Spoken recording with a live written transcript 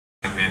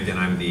Mangan.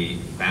 I'm the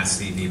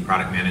FastCV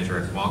product manager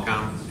at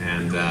Qualcomm,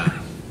 and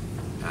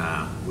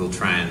we'll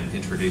try and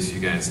introduce you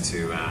guys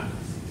to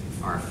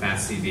our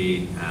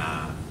FastCV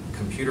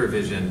computer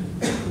vision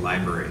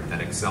library that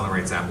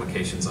accelerates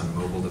applications on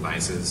mobile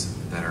devices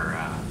that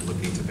are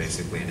looking to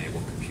basically enable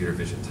computer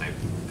vision type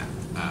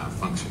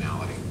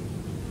functionality.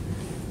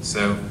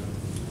 So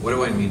what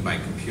do I mean by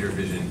computer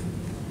vision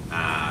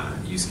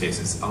use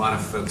cases? A lot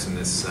of folks in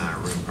this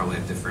room probably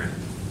have different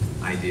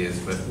ideas,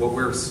 but what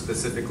we're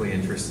specifically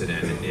interested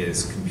in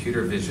is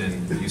computer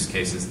vision use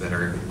cases that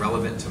are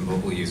relevant to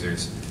mobile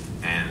users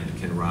and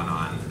can run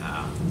on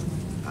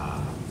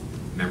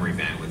memory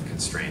bandwidth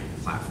constrained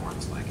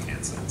platforms like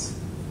handsets.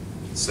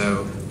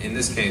 So in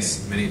this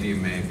case, many of you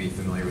may be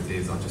familiar with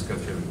these. I'll just go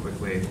through them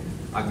quickly.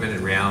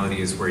 Augmented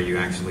reality is where you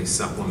actually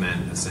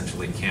supplement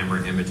essentially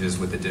camera images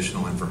with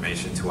additional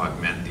information to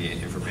augment the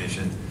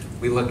information.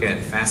 We look at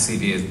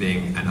FastCV as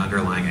being an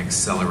underlying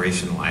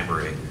acceleration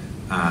library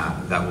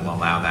that will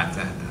allow that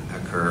to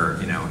occur,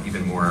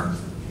 even more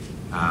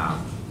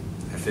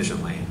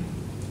efficiently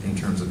in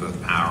terms of both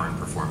power and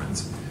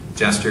performance.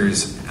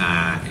 Gestures,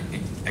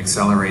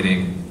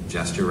 accelerating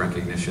gesture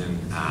recognition,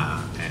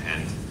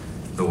 and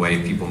the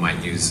way people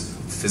might use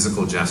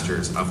physical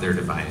gestures of their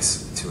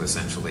device to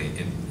essentially,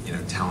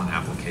 tell an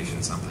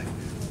application something.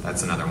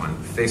 That's another one.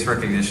 Face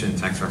recognition,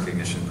 text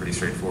recognition, pretty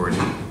straightforward.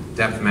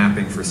 Depth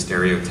mapping for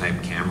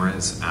stereotype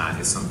cameras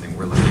is something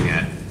we're looking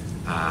at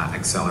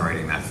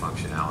accelerating that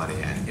functionality.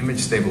 And image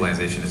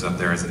stabilization is up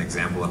there as an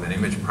example of an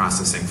image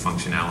processing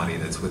functionality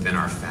that's within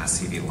our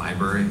FastCV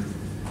library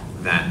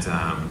that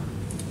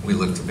we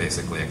look to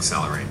basically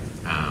accelerate.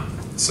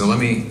 So let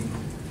me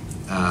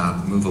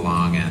move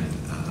along and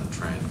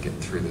try and get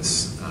through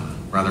this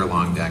rather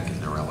long deck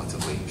in a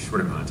relatively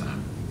short amount of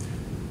time.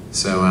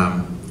 So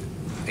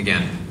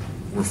again,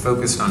 we're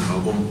focused on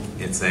mobile.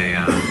 It's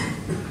a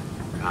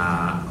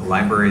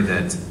library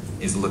that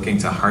is looking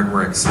to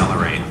hardware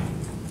accelerate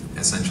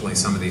essentially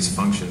some of these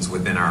functions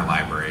within our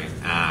library.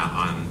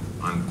 On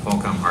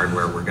Qualcomm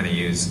hardware, we're going to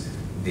use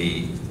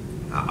the,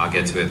 I'll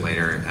get to it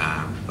later,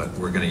 but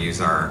we're going to use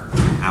our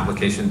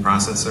application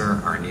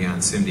processor, our Neon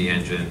SIMD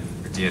engine,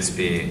 our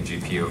DSP, and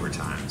GPU over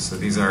time. So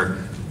these are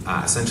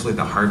essentially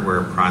the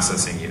hardware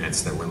processing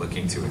units that we're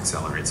looking to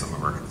accelerate some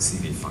of our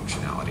CV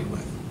functionality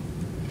with.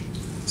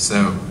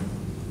 So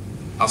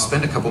I'll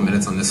spend a couple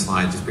minutes on this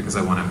slide just because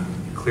I want to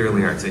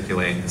clearly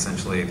articulate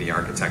essentially the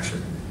architecture.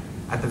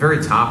 At the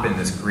very top in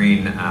this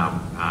green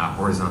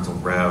horizontal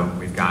row,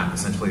 we've got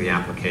essentially the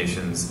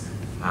applications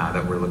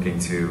that we're looking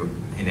to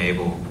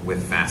enable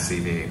with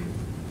FastCV.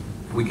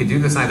 We could do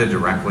this either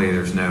directly,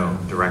 there's no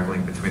direct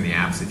link between the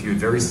apps. If you had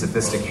very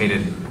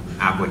sophisticated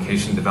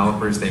application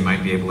developers, they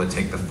might be able to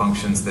take the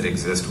functions that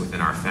exist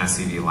within our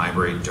FastCV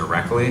library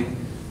directly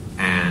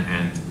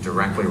and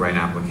directly write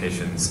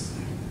applications,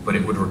 but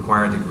it would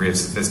require a degree of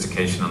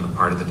sophistication on the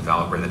part of the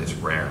developer that is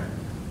rare.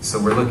 So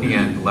we're looking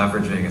at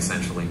leveraging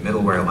essentially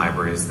middleware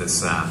libraries,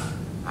 this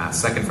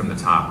second from the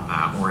top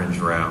orange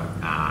row,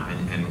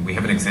 and we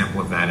have an example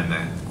of that in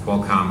the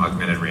Qualcomm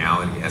Augmented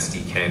Reality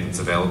SDK that's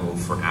available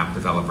for app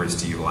developers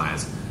to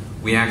utilize.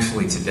 We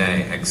actually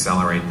today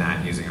accelerate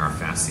that using our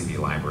FastCV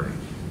library.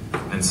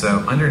 And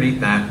so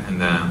underneath that,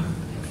 and the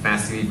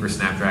FastCV for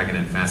Snapdragon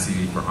and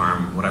FastCV for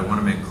ARM, what I want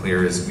to make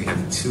clear is we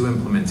have two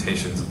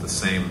implementations of the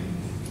same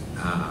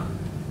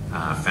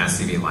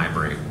FastCV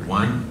library.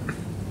 One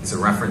is a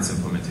reference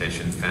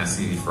implementation,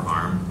 FastCV for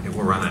ARM. It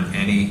will run on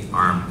any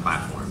ARM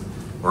platform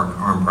or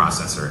ARM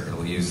processor. It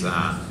will use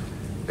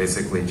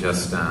basically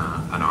just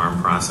an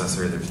ARM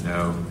processor. There's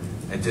no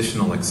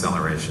additional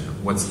acceleration.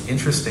 What's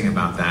interesting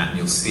about that, and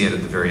you'll see it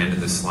at the very end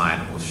of this slide,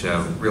 and will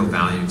show real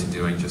value to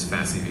doing just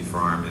FastCV for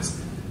ARM, is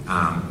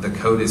the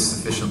code is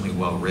sufficiently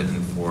well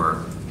written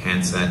for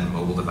handset and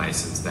mobile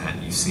devices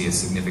that you see a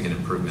significant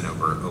improvement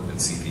over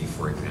OpenCV,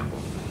 for example.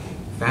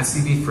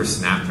 FastCV for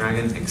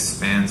Snapdragon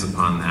expands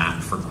upon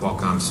that for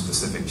Qualcomm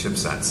specific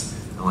chipsets.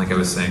 And like I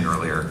was saying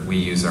earlier, we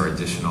use our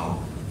additional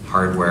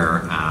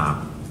hardware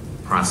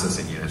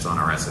processing units on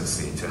our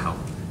SoC to help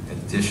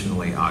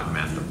additionally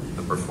augment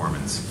the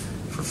performance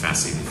for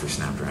FastCV for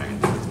Snapdragon.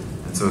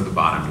 And so at the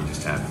bottom you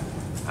just have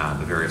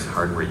the various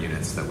hardware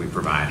units that we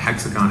provide.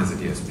 Hexagon is a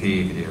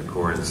DSP, video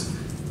cores,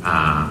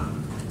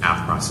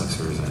 app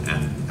processors,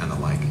 and the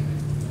like.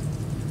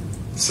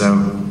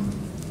 So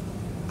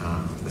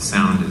the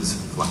sound is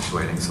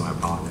fluctuating, so I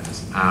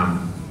apologize.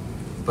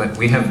 But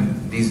we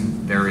have these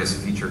various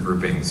feature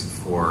groupings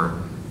for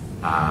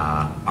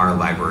our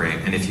library,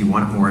 and if you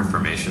want more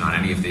information on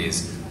any of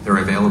these, they're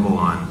available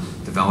on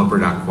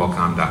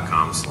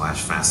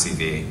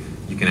developer.qualcomm.com/FastCV.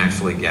 You can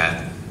actually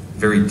get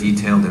very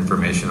detailed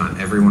information on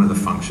every one of the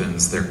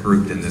functions. They're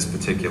grouped in this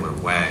particular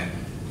way,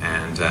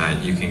 and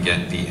you can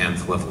get the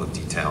nth level of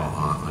detail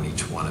on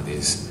each one of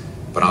these.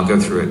 But I'll go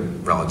through it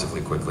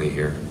relatively quickly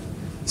here.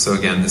 So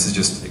again, this is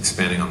just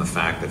expanding on the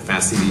fact that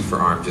FastCV for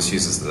ARM just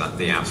uses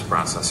the apps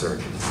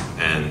processor,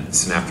 and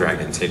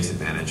Snapdragon takes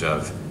advantage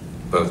of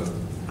both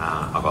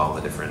of all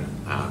the different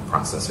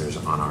processors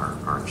on our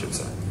ARM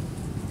chipset.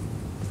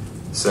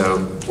 So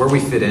where we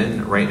fit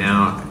in right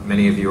now,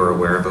 many of you are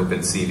aware of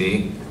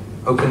OpenCV.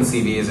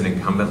 OpenCV is an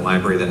incumbent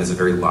library that has a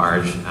very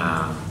large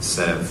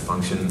set of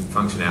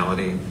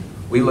functionality.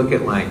 We look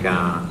at like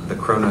the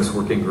Kronos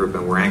working group,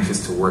 and we're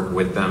anxious to work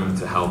with them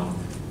to help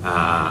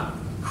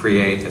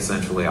create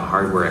essentially a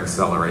hardware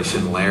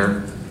acceleration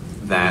layer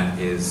that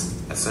is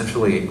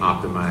essentially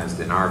optimized,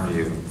 in our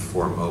view,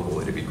 for mobile.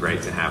 It'd be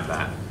great to have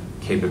that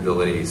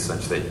capability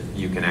such that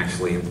you can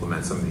actually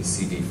implement some of these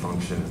CV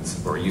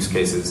functions or use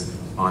cases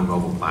on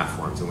mobile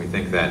platforms. And we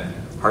think that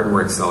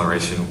hardware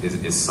acceleration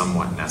is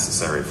somewhat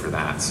necessary for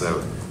that.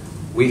 So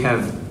we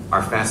have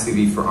our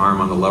FastCV for ARM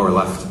on the lower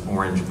left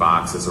orange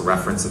box as a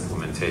reference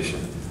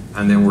implementation.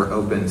 And then we're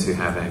open to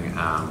having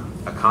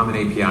a common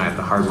API at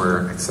the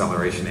hardware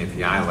acceleration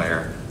API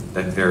layer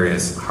that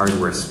various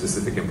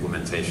hardware-specific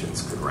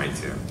implementations could write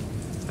to.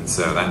 And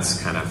so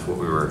that's kind of what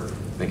we were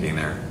thinking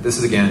there. This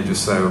is, again,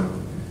 just so,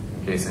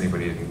 in case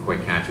anybody didn't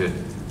quite catch it,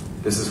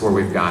 this is where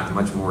we've got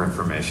much more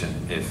information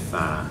if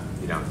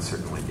you don't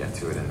certainly get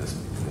to it in this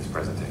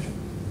presentation.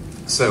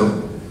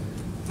 So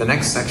the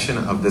next section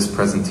of this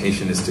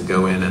presentation is to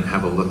go in and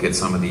have a look at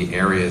some of the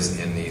areas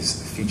in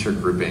these feature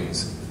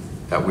groupings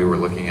that we were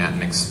looking at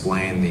and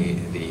explain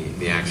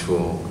the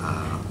actual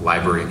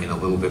library in a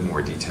little bit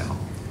more detail.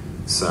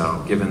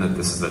 So given that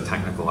this is a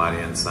technical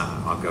audience,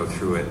 I'll go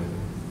through it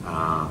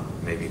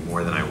maybe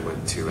more than I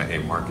would to a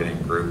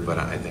marketing group, but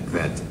I think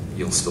that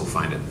you'll still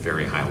find it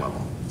very high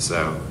level.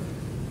 So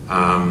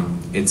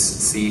it's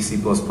C, C++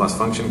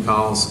 function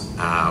calls.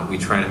 We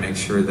try to make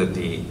sure that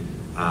the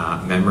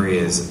memory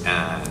is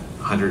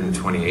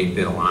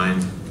 128-bit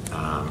aligned.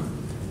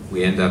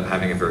 We end up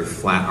having a very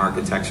flat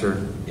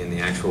architecture in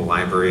the actual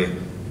library.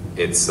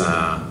 It's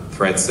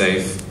thread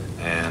safe,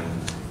 and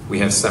we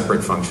have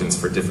separate functions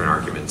for different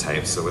argument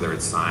types, so whether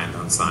it's signed,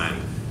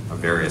 unsigned, of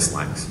various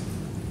lengths.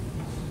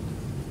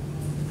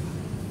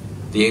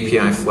 The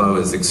API flow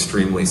is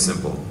extremely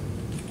simple.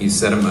 You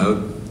set a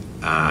mode,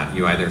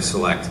 you either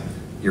select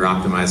you're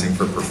optimizing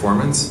for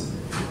performance,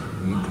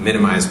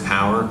 minimize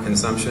power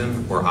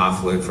consumption, or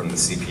offload from the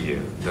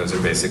CPU. Those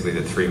are basically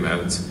the three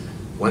modes.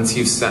 Once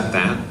you've set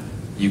that,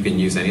 you can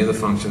use any of the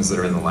functions that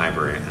are in the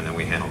library, and then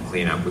we handle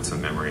cleanup with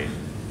some memory,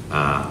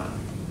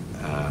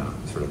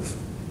 sort of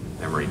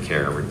memory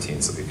care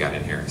routines that we've got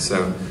in here.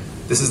 So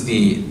this is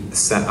the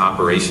set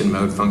operation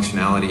mode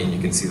functionality, and you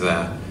can see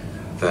the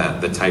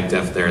type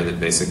def there that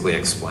basically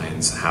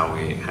explains how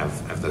we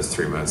have those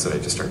three modes that I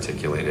just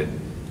articulated.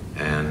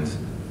 And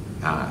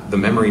the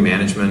memory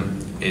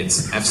management,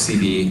 it's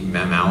FCB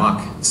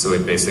memalloc, so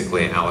it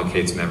basically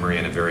allocates memory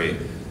in a very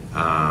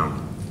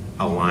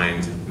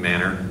aligned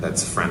manner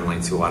that's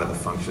friendly to a lot of the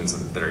functions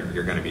that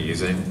you're going to be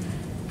using.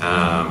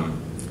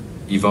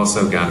 You've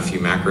also got a few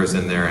macros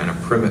in there and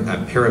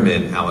a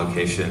pyramid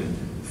allocation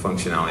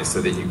functionality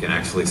so that you can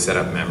actually set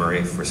up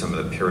memory for some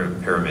of the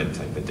pyramid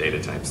type of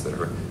data types that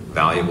are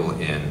valuable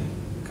in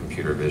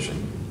computer vision.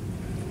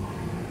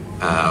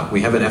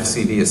 We have an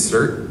FCB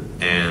assert,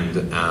 and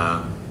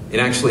it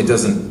actually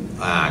doesn't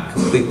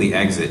completely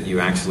exit. You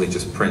actually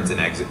just print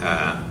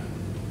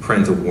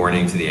a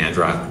warning to the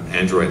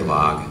Android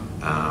log,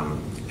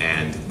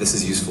 and this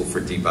is useful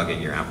for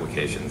debugging your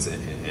applications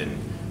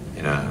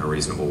in a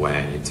reasonable way,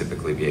 and you'd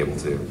typically be able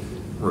to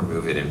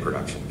remove it in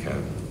production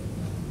code.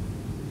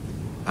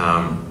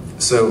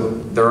 So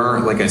there are,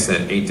 like I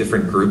said, 8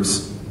 different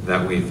groups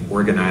that we've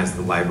organized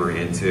the library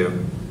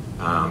into.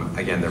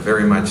 Again, they're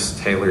very much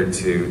tailored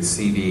to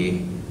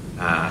CV.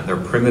 They're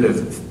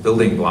primitive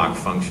building block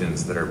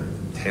functions that are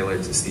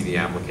tailored to CV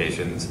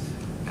applications.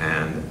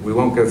 And we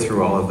won't go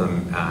through all of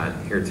them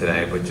here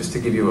today, but just to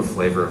give you a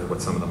flavor of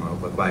what some of them will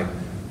look like,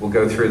 we'll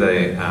go through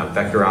the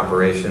vector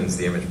operations,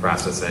 the image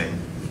processing,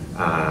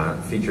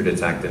 feature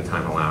detect, and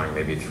time allowing,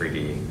 maybe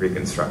 3D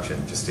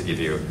reconstruction, just to give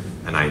you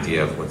an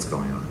idea of what's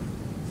going on.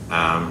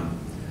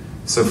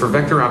 So for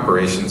vector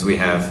operations, we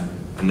have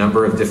a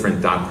number of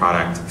different dot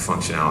product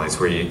functionalities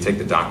where you take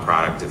the dot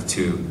product of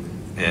 2,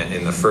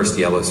 in the first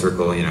yellow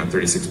circle,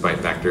 36-byte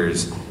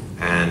vectors,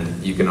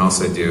 and you can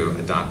also do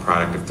a dot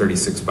product of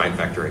 36-byte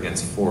vector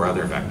against 4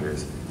 other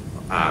vectors,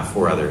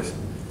 4 others.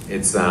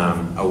 It's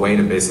a way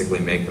to basically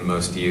make the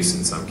most use,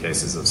 in some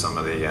cases, of some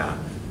of the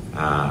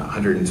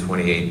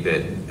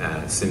 128-bit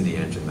SIMD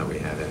engine that we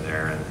have in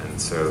there, and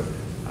so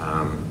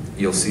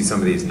you'll see some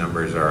of these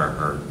numbers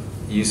are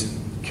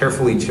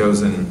carefully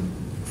chosen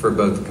for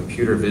both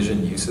computer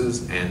vision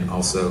uses and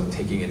also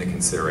taking into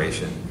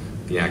consideration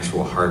the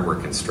actual hardware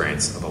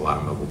constraints of a lot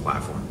of mobile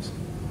platforms.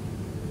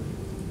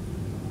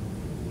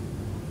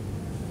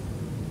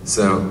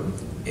 So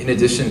in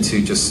addition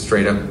to just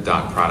straight up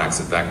dot products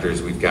of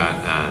vectors, we've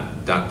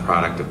got dot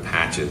product of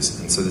patches,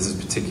 and so this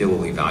is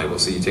particularly valuable.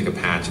 So you take a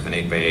patch of an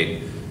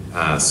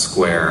 8x8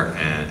 square,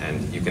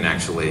 and you can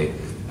actually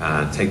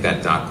take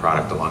that dot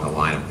product along a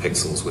line of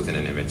pixels within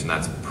an image, and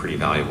that's pretty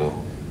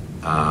valuable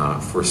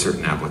for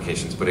certain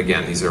applications. But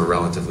again, these are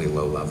relatively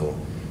low level.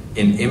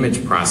 In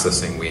image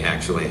processing, we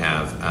actually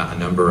have a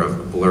number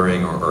of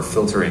blurring or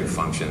filtering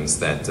functions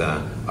that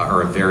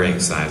are of varying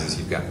sizes.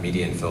 You've got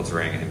median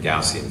filtering and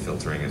Gaussian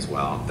filtering as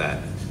well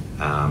that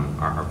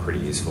are pretty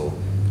useful.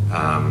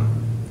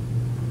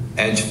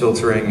 Edge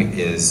filtering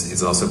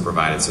is also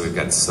provided, so we've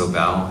got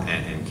Sobel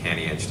and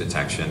canny edge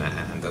detection,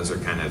 and those are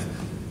kind of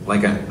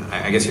like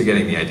I guess you're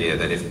getting the idea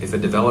that if a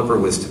developer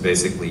was to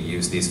basically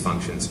use these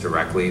functions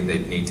directly,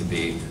 they'd need to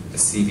be a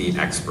CV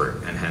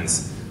expert, and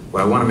hence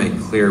what I want to make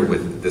clear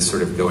with this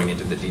sort of going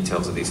into the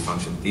details of these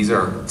functions, these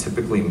are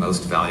typically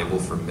most valuable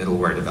for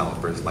middleware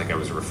developers, like I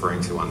was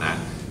referring to on that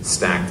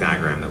stack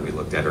diagram that we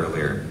looked at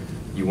earlier.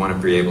 You want to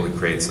be able to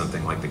create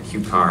something like the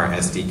QCar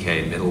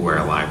SDK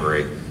middleware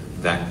library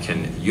that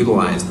can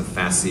utilize the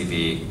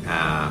FastCV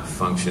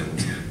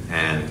functions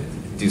and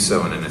do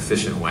so in an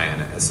efficient way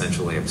and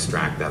essentially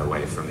abstract that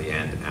away from the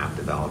end app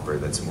developer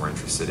that's more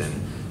interested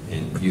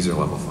in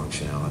user-level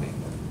functionality.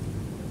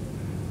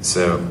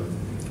 So,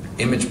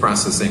 image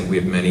processing, we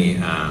have many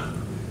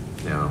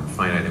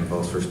finite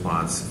impulse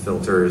response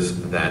filters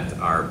that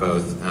are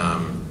both,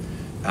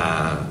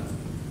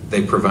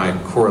 they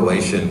provide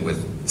correlation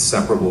with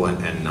separable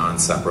and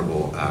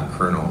non-separable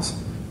kernels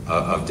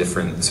of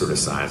different sort of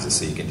sizes.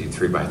 So you can do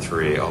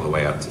 3x3 all the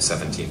way up to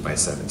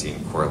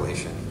 17x17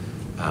 correlation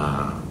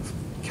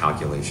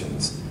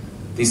calculations.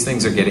 These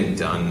things are getting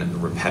done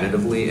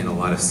repetitively in a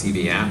lot of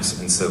CV apps,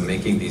 and so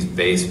making these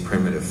base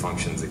primitive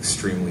functions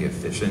extremely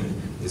efficient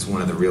is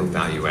one of the real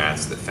value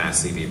adds that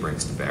FastCV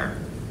brings to bear.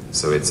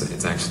 So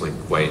it's actually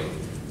quite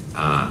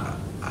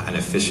an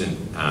efficient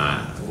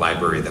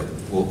library that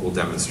we'll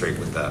demonstrate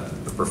with the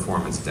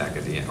performance deck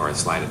at the end, or a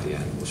slide at the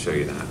end. We'll show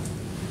you that.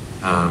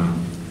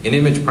 In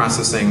image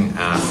processing,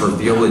 for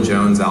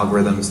Viola-Jones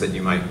algorithms that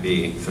you might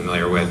be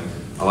familiar with,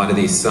 a lot of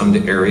these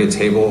summed area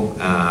table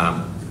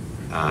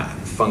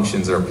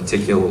functions are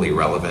particularly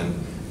relevant.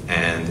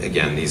 And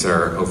again, these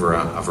are over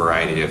a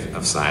variety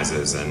of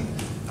sizes. And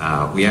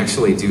we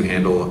actually do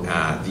handle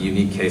the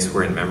unique case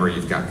where in memory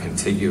you've got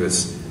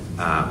contiguous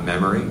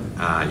memory.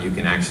 You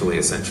can actually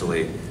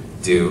essentially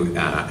do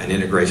an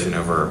integration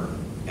over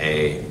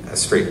a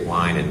straight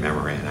line in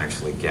memory and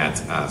actually get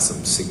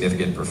some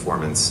significant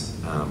performance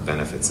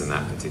benefits in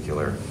that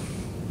particular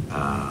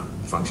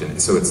function.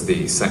 So it's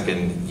the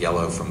second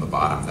yellow from the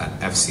bottom, that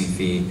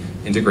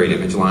FCV integrate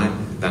image line,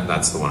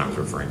 that's the one I was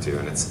referring to,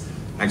 and it's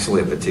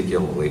actually a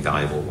particularly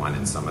valuable one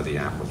in some of the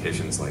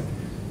applications like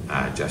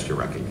gesture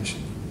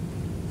recognition.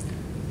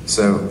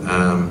 So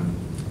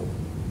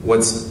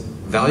what's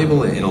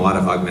valuable in a lot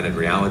of augmented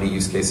reality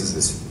use cases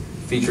is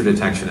feature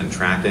detection and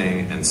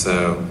tracking, and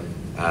so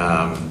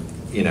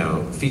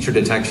feature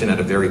detection at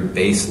a very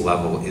base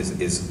level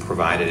is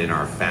provided in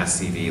our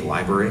FastCV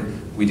library.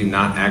 We do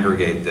not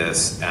aggregate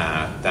this.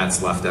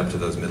 That's left up to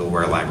those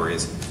middleware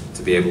libraries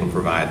to be able to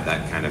provide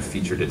that kind of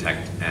feature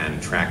detect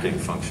and tracking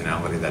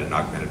functionality that an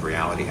augmented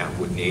reality app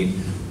would need.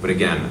 But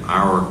again,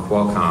 our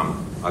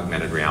Qualcomm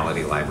augmented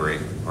reality library,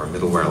 or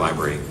middleware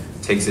library,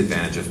 takes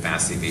advantage of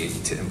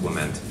FastCV to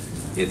implement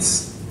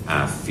its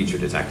feature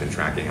detect and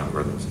tracking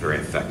algorithms very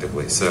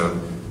effectively. So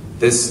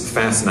this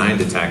Fast9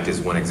 detect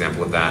is one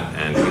example of that,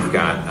 and we've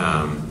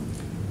got,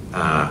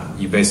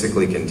 you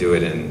basically can do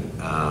it in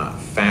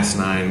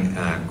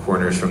Fast9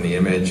 corners from the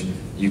image.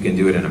 You can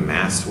do it in a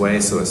masked way,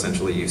 so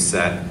essentially you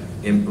set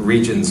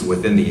regions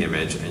within the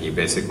image and you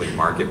basically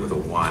mark it with a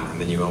 1,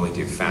 and then you only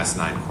do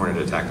Fast9 corner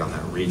detect on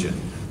that region.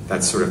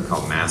 That's sort of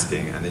called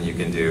masking, and then you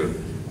can do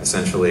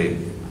essentially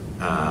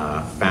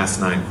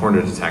Fast9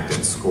 corner detect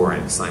and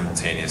scoring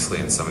simultaneously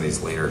in some of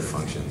these later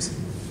functions.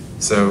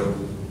 So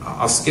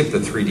I'll skip the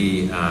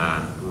 3D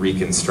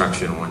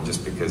reconstruction one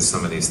just because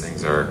some of these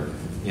things are,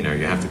 you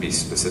have to be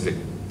specific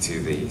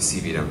to the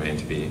CV domain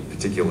to be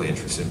particularly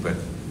interested. But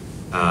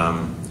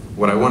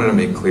what I wanted to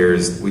make clear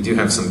is we do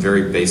have some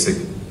very basic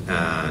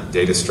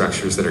data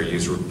structures that are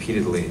used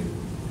repeatedly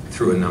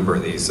through a number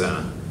of these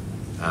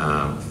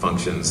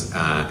functions.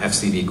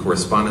 FCV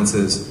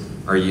correspondences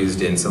are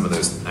used in some of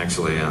those.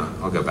 Actually,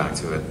 I'll go back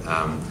to it.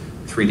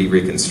 3D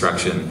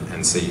reconstruction,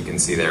 and so you can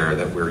see there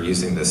that we're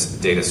using this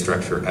data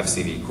structure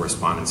FCV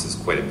correspondences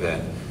quite a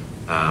bit.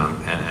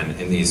 And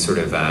in these sort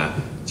of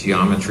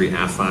geometry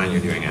affine,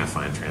 you're doing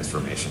affine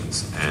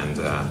transformations,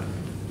 and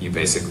you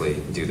basically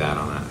do that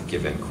on a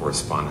given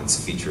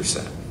correspondence feature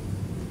set.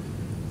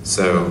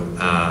 So,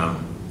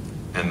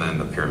 and then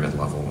the pyramid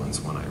level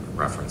one's one I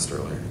referenced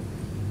earlier.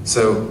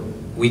 So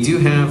we do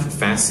have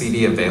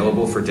FastCV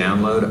available for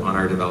download on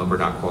our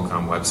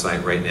developer.qualcomm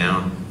website right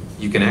now.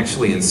 You can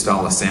actually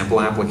install a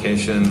sample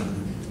application.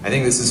 I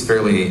think this is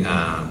fairly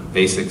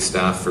basic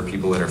stuff for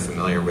people that are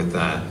familiar with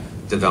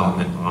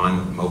development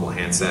on mobile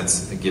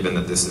handsets, given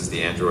that this is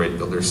the Android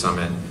Builder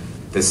Summit.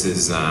 This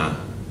is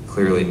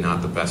clearly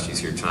not the best use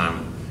of your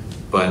time,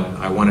 but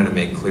I wanted to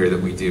make clear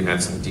that we do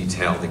have some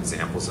detailed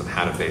examples of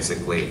how to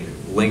basically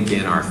link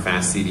in our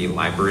FastCV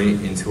library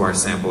into our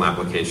sample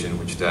application,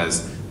 which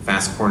does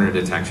fast corner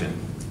detection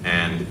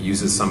and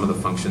uses some of the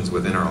functions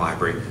within our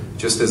library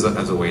just as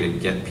a way to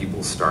get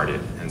people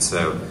started. And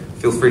so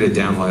feel free to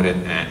download it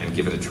and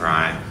give it a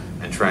try,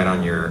 and try it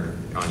on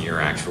your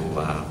actual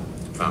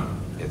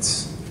phone.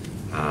 It's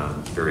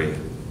very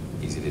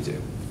easy to do.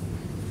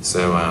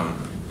 So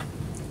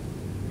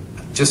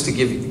just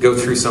to go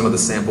through some of the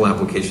sample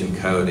application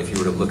code, if you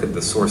were to look at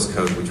the source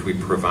code which we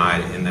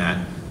provide in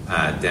that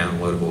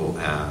downloadable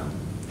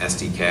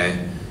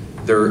SDK,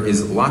 there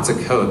is lots of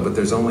code, but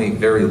there's only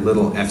very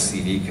little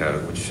FCV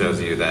code, which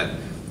shows you that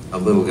a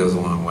little goes a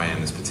long way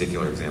in this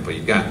particular example.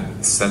 You've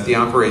got set the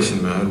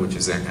operation mode, which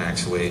is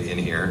actually in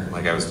here,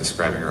 like I was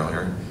describing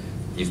earlier.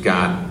 You've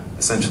got,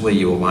 essentially,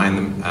 you align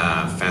them,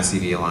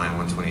 FastCV align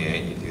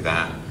 128, you do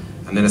that.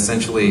 And then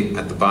essentially,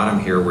 at the bottom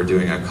here, we're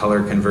doing a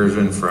color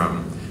conversion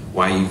from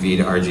YUV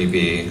to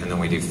RGB, and then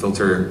we do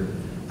filter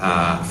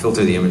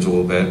the image a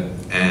little bit,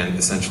 and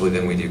essentially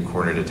then we do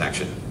corner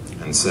detection.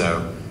 And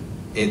so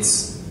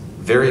it's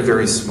very,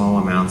 very small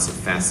amounts of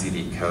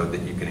FastCV code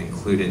that you can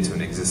include into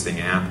an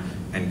existing app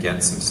and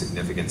get some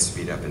significant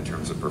speed up in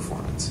terms of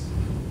performance.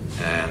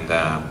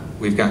 And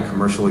we've got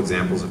commercial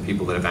examples of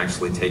people that have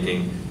actually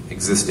taken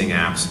existing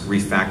apps,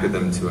 refactored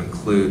them to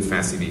include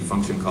FastCV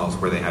function calls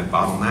where they had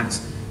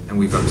bottlenecks, and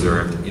we've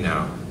observed,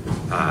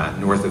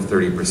 north of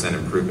 30%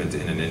 improvement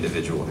in an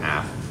individual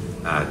app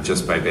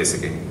just by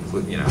basically,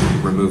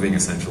 removing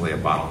essentially a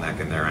bottleneck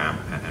in their app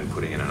and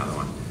putting in another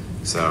one.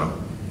 So,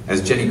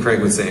 as Jenny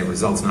Craig would say,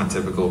 results not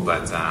typical,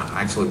 but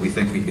actually we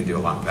think we can do a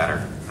lot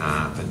better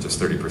than just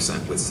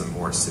 30% with some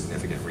more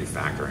significant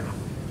refactoring.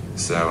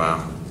 So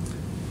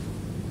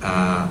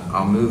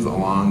I'll move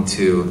along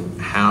to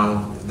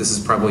how, this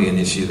is probably an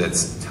issue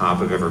that's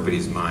top of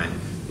everybody's mind.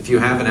 If you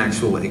have an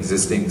actual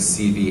existing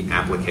CV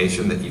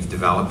application that you've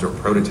developed or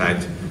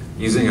prototyped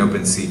using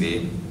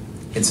OpenCV,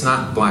 it's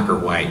not black or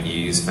white, you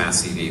use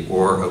FastCV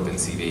or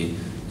OpenCV.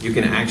 You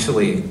can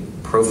actually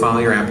profile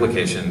your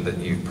application that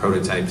you've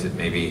prototyped it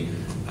maybe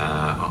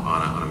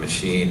on a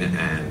machine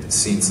and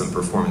seen some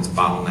performance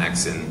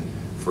bottlenecks in,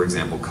 for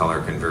example,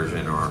 color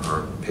conversion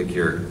or pick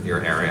your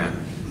area.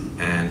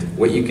 And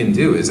what you can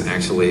do is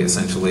actually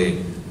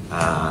essentially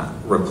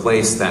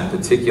replace that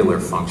particular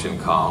function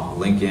call,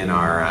 link in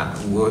our,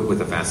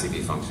 with a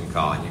FastCV function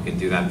call, and you can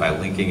do that by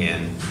linking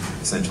in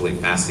essentially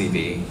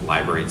FastCV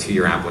library to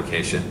your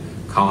application,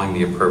 calling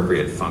the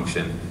appropriate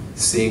function,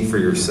 seeing for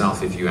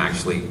yourself if you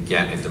actually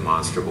get a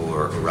demonstrable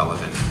or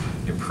relevant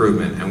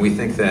improvement. And we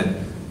think that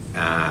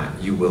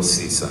you will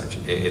see such.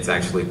 It's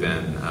actually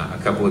been a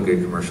couple of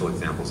good commercial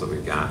examples that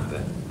we've got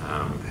that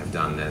have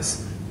done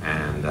this,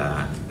 and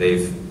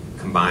they've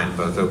combined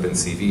both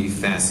OpenCV,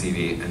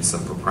 FastCV, and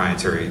some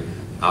proprietary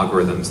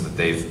algorithms that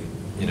they've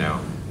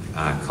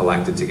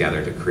collected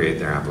together to create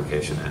their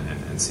application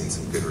and seen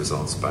some good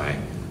results by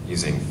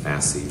using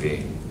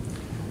FastCV.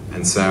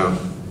 And so,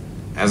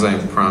 as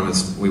I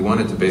promised, we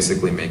wanted to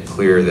basically make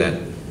clear that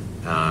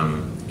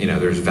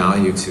there's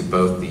value to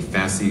both the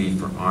FastCV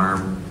for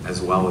ARM as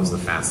well as the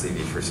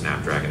FastCV for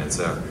Snapdragon. And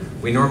so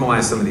we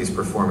normalize some of these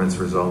performance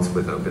results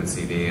with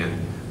OpenCV,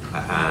 and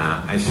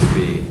I should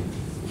be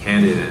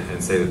candid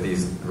and say that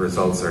these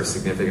results are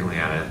significantly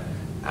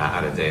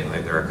out of date.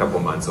 Like, they're a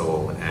couple months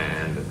old,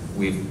 and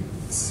we've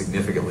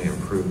significantly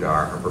improved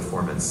our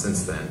performance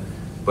since then.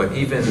 But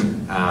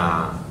even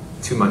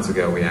 2 months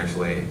ago, we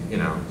actually,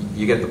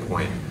 you get the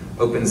point.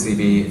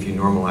 OpenCV, if you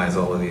normalize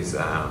all of these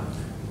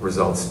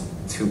results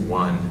to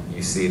 1,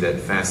 you see that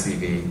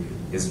FastCV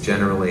is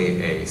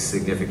generally a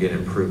significant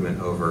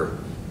improvement over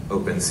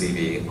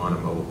OpenCV on a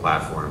mobile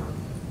platform.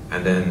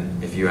 And then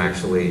if you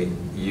actually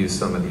use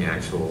some of the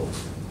actual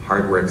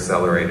hardware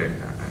acceleration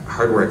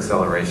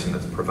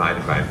that's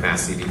provided by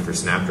FastCV for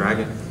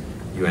Snapdragon,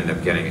 you end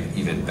up getting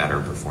even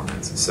better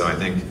performance. So I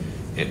think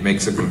it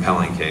makes a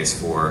compelling case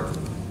for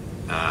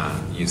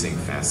using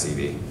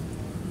FastCV.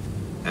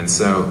 And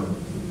so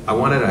I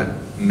wanted to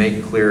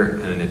make clear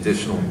an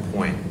additional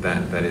point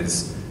that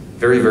is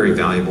very, very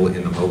valuable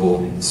in the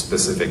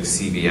mobile-specific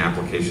CV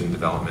application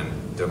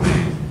development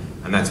domain,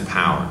 and that's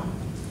power.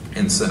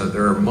 And so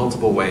there are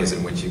multiple ways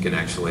in which you can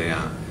actually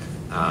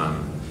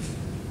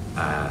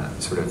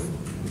sort of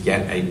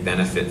get a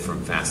benefit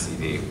from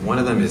FastCV. One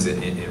of them is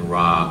in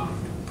raw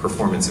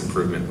performance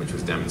improvement, which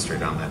was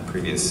demonstrated on that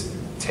previous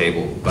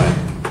table. But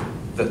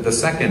the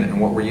second,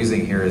 and what we're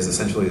using here, is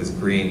essentially this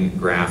green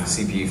graph,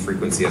 CPU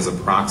frequency, as a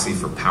proxy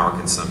for power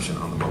consumption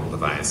on the mobile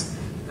device.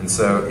 And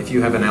so if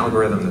you have an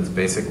algorithm that's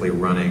basically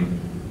running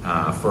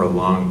for a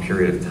long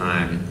period of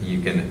time,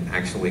 you can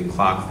actually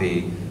clock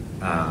the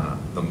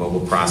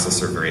mobile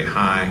processor very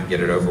high, get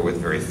it over with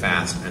very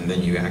fast, and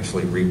then you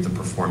actually reap the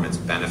performance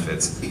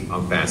benefits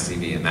of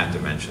FastCV in that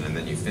dimension. And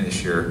then you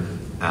finish your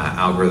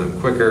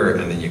algorithm quicker,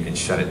 and then you can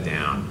shut it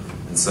down.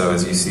 And so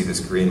as you see this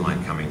green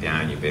line coming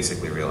down, you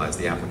basically realize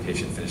the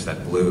application finished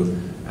that blue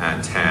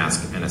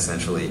task, and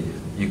essentially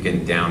you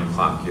can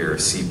downclock your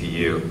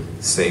CPU,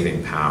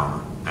 saving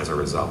power as a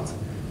result.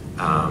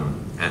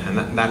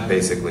 And that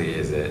basically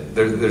is it.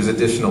 There's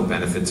additional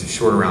benefits of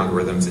shorter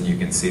algorithms, and you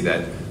can see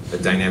that the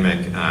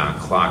dynamic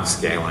clock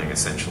scaling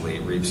essentially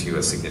reaps you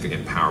a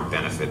significant power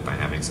benefit by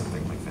having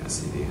something like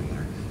FastCV in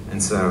there.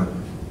 And so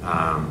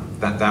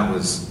that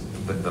was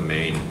the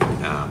main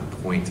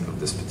point of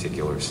this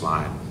particular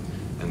slide.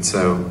 And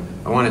so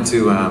I wanted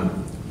to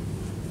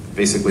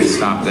basically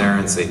stop there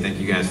and say thank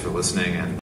you guys for listening. And